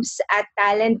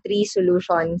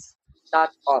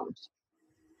jobs@talent3solutions.com.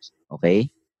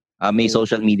 Okay. May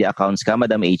social media accounts ka,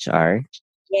 Madam HR?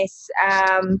 Yes.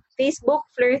 Facebook,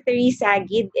 Fleur3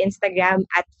 Sagid. Instagram,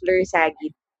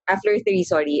 @FleurSagid. Fleur3,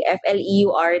 sorry.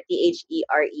 FLEURTHERES.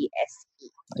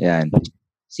 Ayan.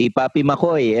 Si Papi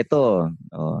Makoy, ito.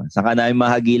 Saan ka namin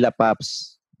mahagila,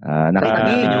 Paps? Nakita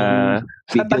namin yung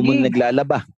video mo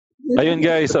naglalaba. Ayun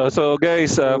guys, so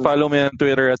guys, follow me on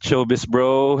Twitter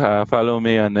 @ShowbizBro, follow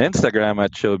me on Instagram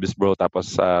 @ShowbizBro,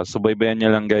 tapos subaybayan niyo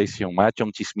lang guys yung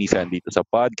Machong Chismisan dito sa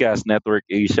Podcast Network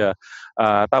Asia.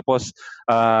 Tapos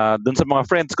dun sa mga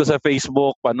friends ko sa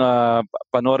Facebook,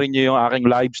 panoorin niyo yung aking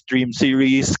live stream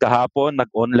series kahapon.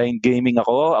 Nag-online gaming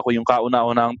ako. Ako yung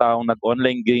kauna-unahang taong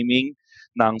nag-online gaming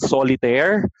ng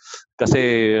solitaire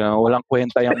kasi walang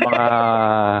kwenta yung mga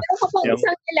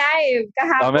isang live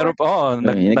kahapon. Meron pa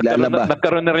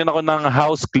nagkaroon na rin ako ng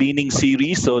house cleaning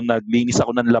series, so naglinis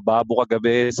ako ng lababo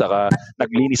kagabi, saka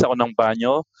naglinis ako ng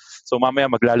banyo, so mamaya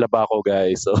maglalaba ako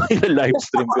guys, so live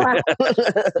stream ko.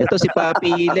 Ito si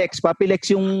Papi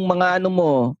Lex yung mga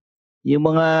yung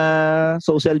mga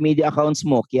social media accounts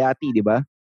mo, Kiati, di ba?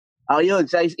 Yun,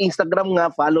 sa Instagram nga,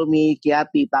 follow me,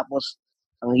 Kiati, tapos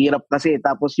ang hirap kasi.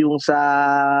 Tapos yung sa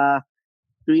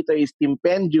Twitter is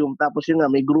Timpendium. Tapos yung nga,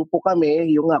 may grupo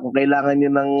kami. Yung nga, kung kailangan nyo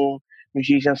ng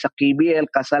musician sa KBL,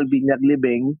 Kasal, Binyag,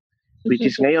 Libeng, which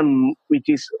is ngayon,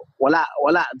 wala,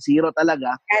 zero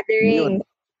talaga. Gathering.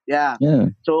 Yeah.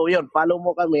 So yun, follow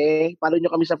mo kami. Follow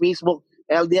nyo kami sa Facebook,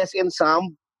 LDS and Sam.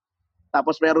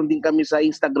 Tapos meron din kami sa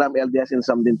Instagram, LDS and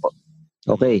Sam din po.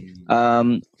 Okay.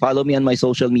 Follow me on my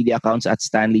social media accounts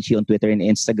 @Stanley Chi on Twitter and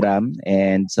Instagram.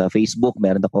 And sa Facebook,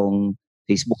 meron akong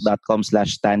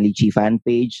facebook.com/Stanley Chi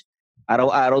fanpage.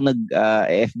 Araw-araw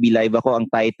FB Live ako. Ang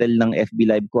title ng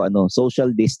FB Live ko, Social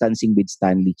Distancing with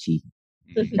Stanley Chi.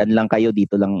 Diyan lang kayo,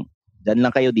 dito lang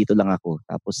ako.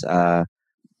 Tapos,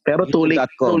 pero too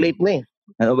late na eh.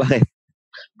 Ano, bakit?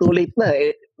 Too late na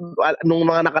eh. Nung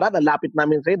mga nakaraan, lapit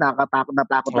namin sa'yo, natakot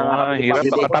na nga. Hirap,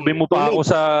 katabi mo pa ako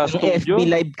sa studio. FB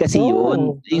Live kasi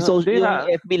yun. Yung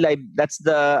FB Live, that's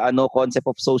the concept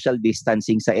of social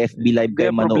distancing. Sa FB Live kayo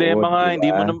manood. Problema nga,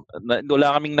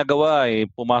 wala kaming nagawa eh.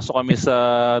 Pumasok kami sa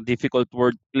difficult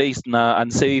workplace na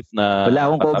unsafe na...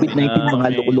 Wala akong COVID-19, mga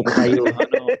lukulok kayo.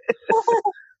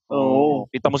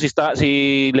 Kita mo si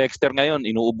Lexter ngayon,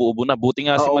 inuubo-ubo na. Buti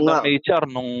nga si Madam HR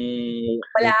nung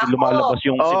lumalabas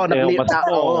yung sintemas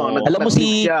ko. Alam mo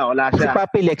si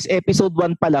Papi Lex, episode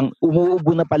 1 pa lang,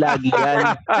 umuubo na palagi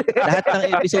yan. Lahat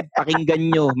ng episode,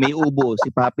 pakinggan nyo, may ubo.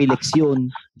 Si Papi Lex yun.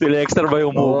 Si Lexter ba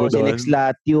yung umuubo doon? Si Lex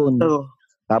lahat yun.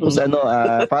 Tapos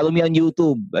follow me on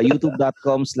YouTube,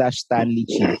 youtube.com/Stanley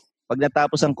Chi. Pag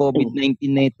natapos ang COVID-19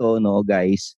 na ito,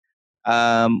 guys,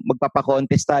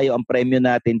 magpapakontest tayo. Ang premyo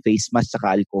natin, face mask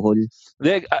saka alcohol.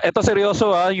 Ito seryoso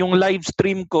yung live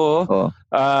stream ko,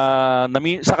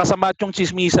 sa kasama yung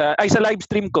chismisa, sa live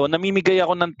stream ko, namimigay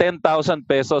ako ng 10,000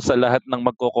 pesos sa lahat ng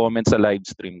magko-comment sa live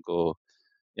stream ko.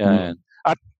 Yan.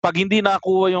 At pag hindi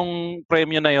nakuha yung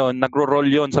premyo na yon, nagro-roll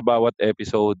yon sa bawat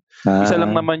episode. Isa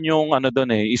lang naman yung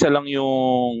isa lang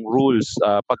yung rules.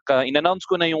 Pagka in-announce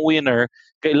ko na yung winner,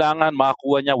 kailangan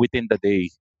makakuha niya within the day.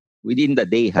 Within the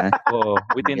day, ha? Oo,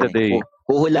 within the day.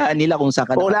 Huhulaan nila kung saan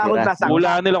ka nakatira.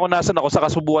 Huhulaan nila kung nasan ako, saka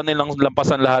subukan nilang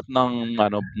lampasan lahat ng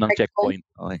checkpoint.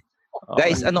 Okay.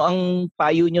 Guys, ano ang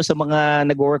payo nyo sa mga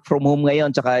nag-work from home ngayon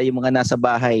tsaka yung mga nasa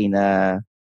bahay na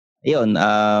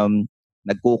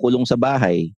nagkukulong sa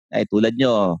bahay? Tulad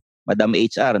nyo, Madam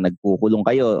HR, nagkukulong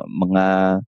kayo,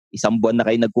 mga isang buwan na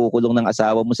kayo nagkukulong ng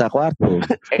asawa mo sa kwarto.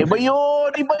 Iba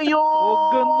yun! Huwag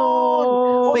ganun.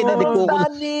 Pwede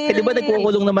nagkukulong. Di ba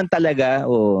nagkukulong naman talaga?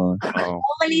 Oh.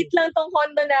 Maliit lang tong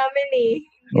condo namin eh.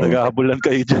 Naghahabulan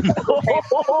kayo dyan.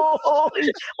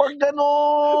 Huwag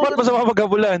ganun! Ba't masama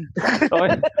maghabulan?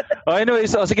 Okay. Anyway,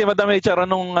 so, sige, Madam HR,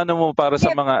 anong mo para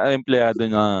sa mga empleyado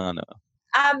ng ano?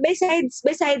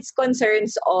 Besides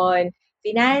concerns on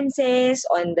finances,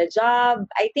 on the job,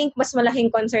 I think mas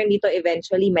malaking concern dito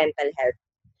eventually mental health.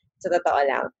 Sa totoo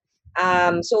lang.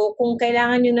 So kung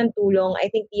kailangan nyo ng tulong,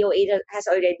 I think DOH has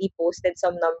already posted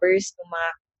some numbers ng mga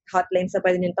hotlines na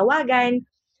pwede nyo tawagan.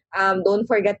 Don't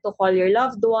forget to call your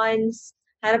loved ones.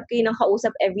 Hanap kayo ng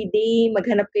kausap everyday.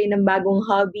 Maghanap kayo ng bagong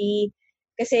hobby.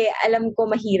 Kasi alam ko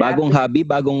mahirap. Bagong hobby?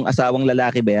 Bagong asawang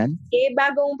lalaki ba yan?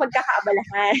 Bagong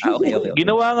pagkakaabalahan. Okay.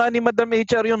 Ginawa nga ni Madam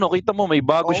HR yun. No? Kita mo, may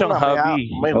bago siyang hobby.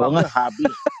 May bagong hobby.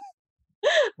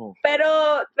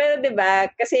 Pero 'di ba?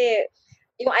 Kasi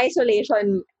yung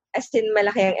isolation, as in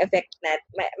malaking effect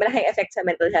sa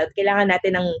mental health. Kailangan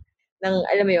natin ng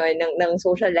alam mo yun, ng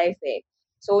social life eh.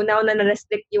 So now na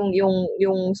na-restrict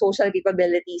yung social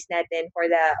capabilities natin for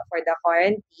the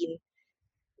quarantine,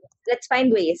 let's find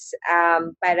ways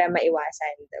para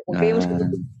maiwasan. Kung kayo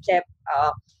step,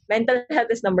 mental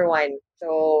health is number one.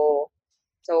 So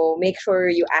make sure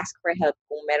you ask for help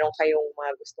kung meron kayong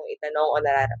mga gustong itanong o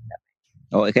nararamdaman.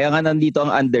 Kaya nga nandito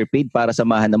ang Underpaid para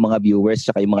samahan ng mga viewers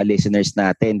at yung mga listeners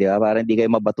natin, di ba? Para hindi kayo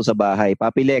mabato sa bahay.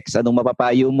 Papi Lex, anong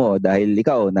mapapayo mo? Dahil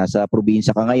ikaw, nasa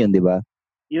probinsya ka ngayon, di ba?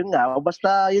 Yun nga,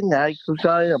 basta yun nga,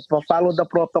 follow the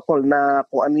protocol na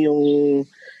kung ano yung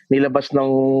nilabas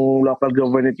ng local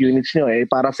government units nyo,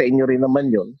 para sa inyo rin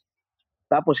naman yun.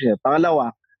 Tapos yun,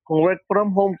 pangalawa, kung work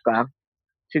from home ka,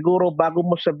 siguro bago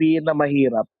mo sabihin na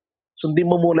mahirap, sundin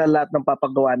mo muna lahat ng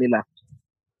papagawa nila.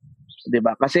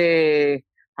 Diba? Kasi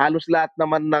halos lahat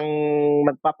naman ng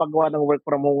nagpapagawa ng work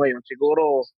from home ngayon,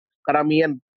 siguro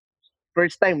karamihan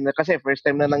first time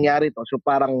na nangyari to. So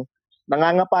parang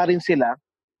nangangapa rin sila.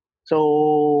 So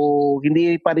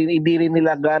hindi rin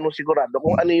nila gaano sigurado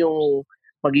kung ano yung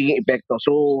magiging epekto.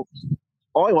 So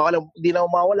hindi na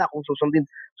mawala kung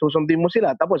susundin mo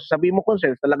sila. Tapos sabihin mo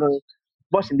concerns, talagang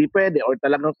boss hindi pwede, or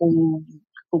talagang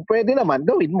kung pwede naman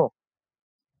gawin mo.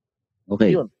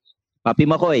 Okay. Yun. Papi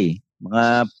Makoy,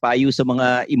 mga payo sa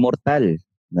mga immortal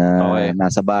na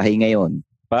nasa bahay ngayon.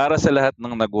 Para sa lahat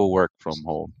ng nagwo-work from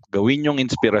home, gawin yung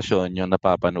inspirasyon yung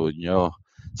napapanood nyo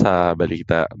sa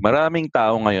balita. Maraming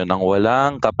tao ngayon ang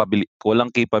walang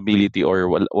capability or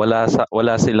wala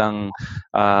silang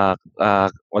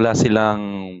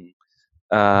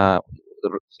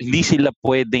hindi sila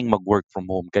pwedeng mag-work from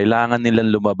home. Kailangan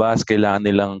nilang lumabas, kailangan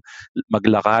nilang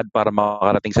maglakad para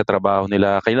makarating sa trabaho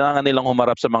nila. Kailangan nilang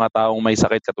humarap sa mga taong may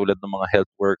sakit katulad ng mga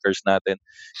health workers natin.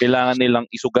 Kailangan nilang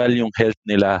isugal yung health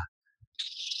nila.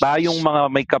 Tayong mga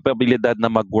may kapabilidad na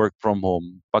mag-work from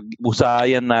home,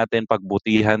 pag-usayan natin,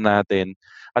 pagbutihan natin.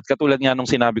 At katulad nga nung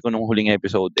sinabi ko nung huling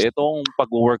episode, itong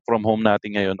pag-work from home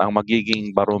natin ngayon ang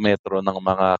magiging barometro ng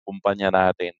mga kumpanya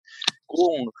natin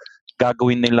kung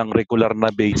gagawin nilang regular na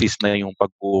basis na yung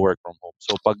pag-work from home.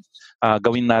 So pag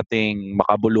gawin nating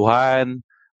makabuluhan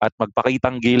at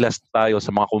magpakitang gilas tayo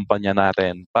sa mga kumpanya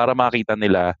natin para makita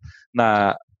nila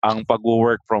na ang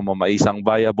pag-work from home ay isang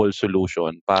viable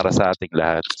solution para sa ating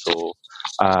lahat. So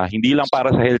hindi lang para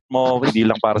sa health mo, hindi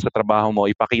lang para sa trabaho mo,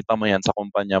 ipakita mo yan sa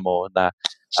kumpanya mo na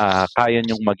kaya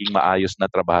nyong maging maayos na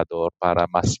trabahador para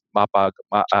mas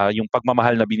yung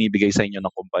pagmamahal na binibigay sa inyo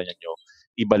ng kumpanya nyo,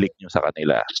 ibalik nyo sa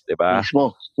kanila, 'di ba?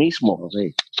 Mismo. Okay.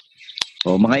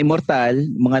 Mga immortal,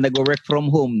 mga nagwo-work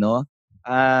from home, no?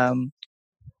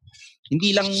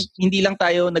 Hindi lang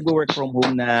tayo nagwo-work from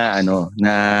home na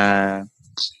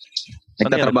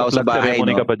nagtatrabaho sa bahay,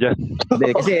 no? Ka pa dyan? Hindi,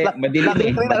 kasi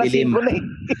madilim.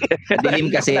 Madilim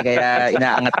kasi, kaya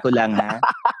inaangat ko lang, ha?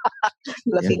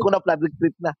 Lasing ko na, flat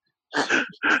trip na.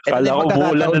 Kala ko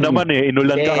uulan na naman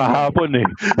inulan ka kahapon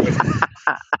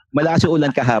Malakas yung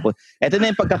ulan kahapon. Ito na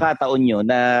yung pagkakataon nyo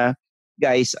na,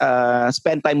 guys,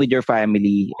 spend time with your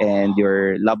family and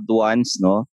your loved ones,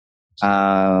 no?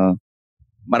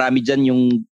 Marami dyan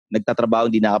yung nagtatrabaho,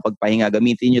 hindi nakapagpahinga.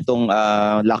 Gamitin nyo tong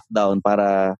lockdown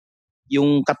para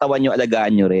yung katawan nyo,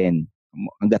 alagaan nyo rin.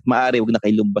 Hanggat maaari, huwag na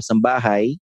kayo lumabas ng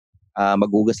bahay.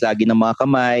 Maghugas lagi ng mga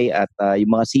kamay at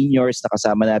yung mga seniors na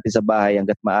kasama natin sa bahay,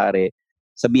 hanggat maaari,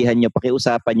 sabihan nyo,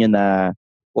 pakiusapan nyo na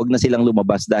huwag na silang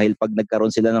lumabas dahil pag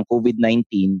nagkaroon sila ng COVID-19,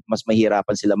 mas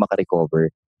mahirapan sila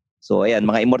makarecover. So ayan,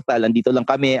 mga immortal, andito lang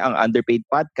kami, ang Underpaid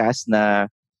Podcast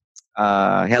na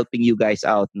helping you guys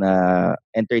out, na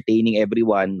entertaining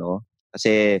everyone, no?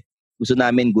 Kasi gusto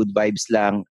namin good vibes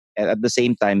lang, and at the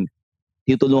same time,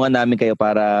 Tinutulungan namin kayo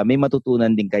para may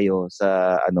matutunan din kayo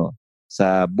sa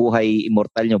sa buhay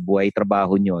immortal nyo, buhay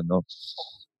trabaho nyo, no?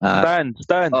 Stan.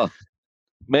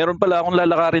 Meron pala akong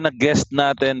lalakarin na guest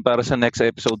natin para sa next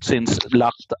episode since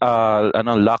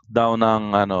lockdown ng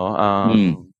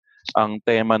ang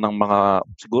tema ng mga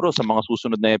siguro sa mga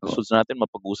susunod na episodes natin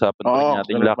mapag-usapan pa rin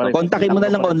natin yung lockdown. Kontakin mo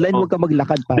na lang online, huwag ka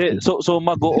maglakad pa. So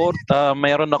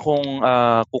meron akong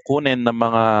kukunin ng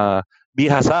mga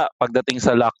bihasa pagdating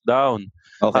sa lockdown.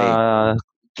 Okay.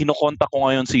 Kinokontak ko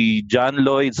ngayon si John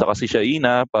Lloyd saka si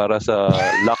Shaina para sa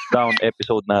lockdown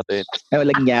episode natin.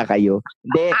 Walang niya kayo.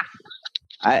 Hindi.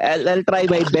 I'll try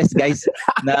my best, guys,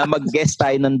 na mag-guest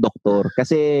tayo ng doktor.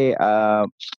 Kasi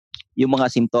yung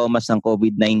mga simptomas ng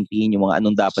COVID-19, yung mga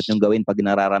anong dapat yung gawin pag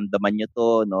nararamdaman nyo to,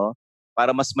 no? Para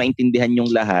mas maintindihan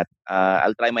yung lahat,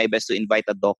 I'll try my best to invite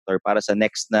a doctor para sa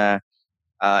next na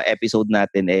episode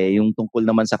natin, yung tungkol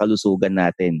naman sa kalusugan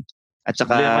natin. At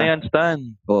saka, problema yan, Stan.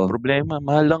 Problema.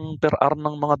 Mahal lang per hour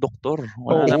ng mga doktor.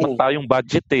 Wala naman tayong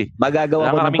budget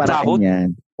Magagawa ko ng paraan yan.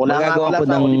 Magagawa ko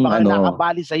ng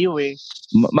nakabali sa iyo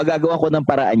Magagawa ko ng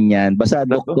paraan yan. Basta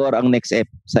doktor ang next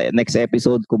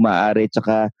episode kung maaari.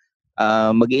 Tsaka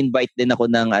mag-invite din ako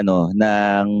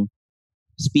ng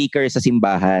speaker sa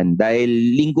simbahan dahil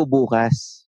linggo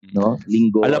bukas, no?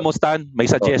 Linggo. Alam mo, Stan, may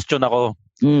suggestion ako.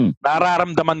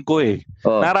 Nararamdaman ko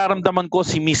Nararamdaman ko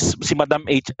si Madam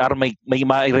HR may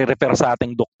mai-refer sa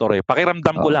ating doktor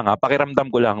Pakiramdam ko lang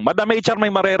pakiramdam ko lang. Madam HR, may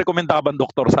mare-recommenda ka bang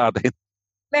doktor sa atin?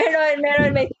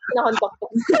 Meron may na-contact ko.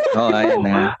 Ayan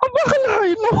na. Ang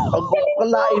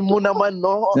bakalain mo naman,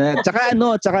 no?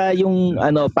 Tsaka yung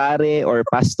pare or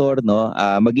pastor, no?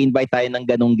 Mag-invite tayo ng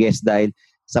ganong guest dahil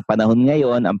sa panahon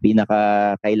ngayon, ang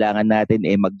pinaka-kailangan natin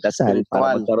magdasal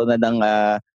para magkaroon na ng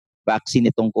vaccine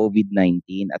itong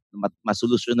COVID-19 at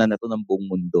masolusyonan na ito ng buong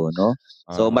mundo, no?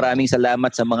 So maraming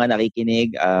salamat sa mga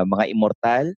nakikinig, mga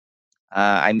immortal.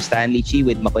 I'm Stanley Chi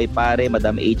with Makoy Pare,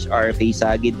 Madam HR, Faye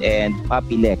Sagid, and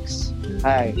Papi Lex.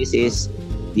 Hi. This is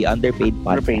the Underpaid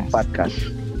Podcast.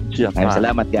 Maraming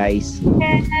salamat, guys.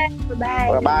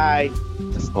 Bye-bye. Bye-bye.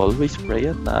 Just always pray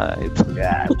at night.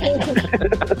 Yeah.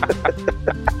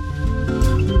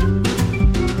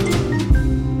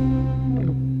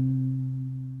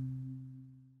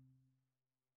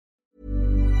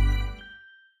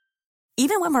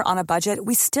 Even when we're on a budget,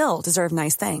 we still deserve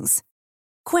nice things.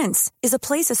 Quince is a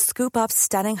place to scoop up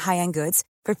stunning high-end goods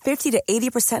for 50 to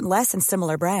 80% less than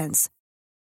similar brands.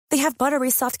 They have buttery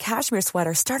soft cashmere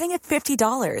sweaters starting at $50,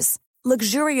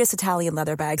 luxurious Italian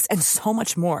leather bags, and so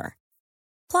much more.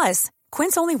 Plus,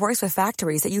 Quince only works with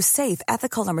factories that use safe,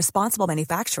 ethical, and responsible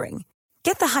manufacturing.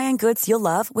 Get the high-end goods you'll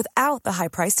love without the high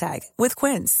price tag with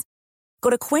Quince.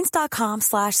 Go to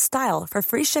quince.com/style for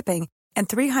free shipping and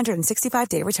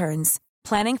 365-day returns.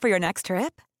 Planning for your next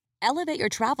trip? Elevate your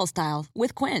travel style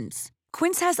with Quince.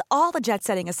 Quince has all the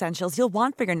jet-setting essentials you'll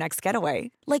want for your next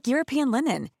getaway, like European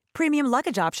linen, premium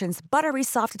luggage options, buttery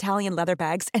soft Italian leather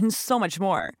bags, and so much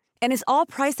more. And is all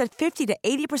priced at 50 to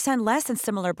 80% less than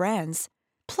similar brands.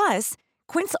 Plus,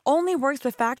 Quince only works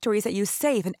with factories that use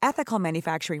safe and ethical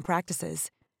manufacturing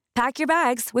practices. Pack your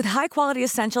bags with high-quality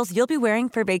essentials you'll be wearing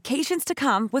for vacations to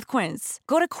come with Quince.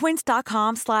 Go to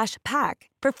quince.com/pack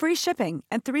for free shipping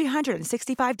and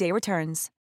 365-day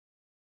returns.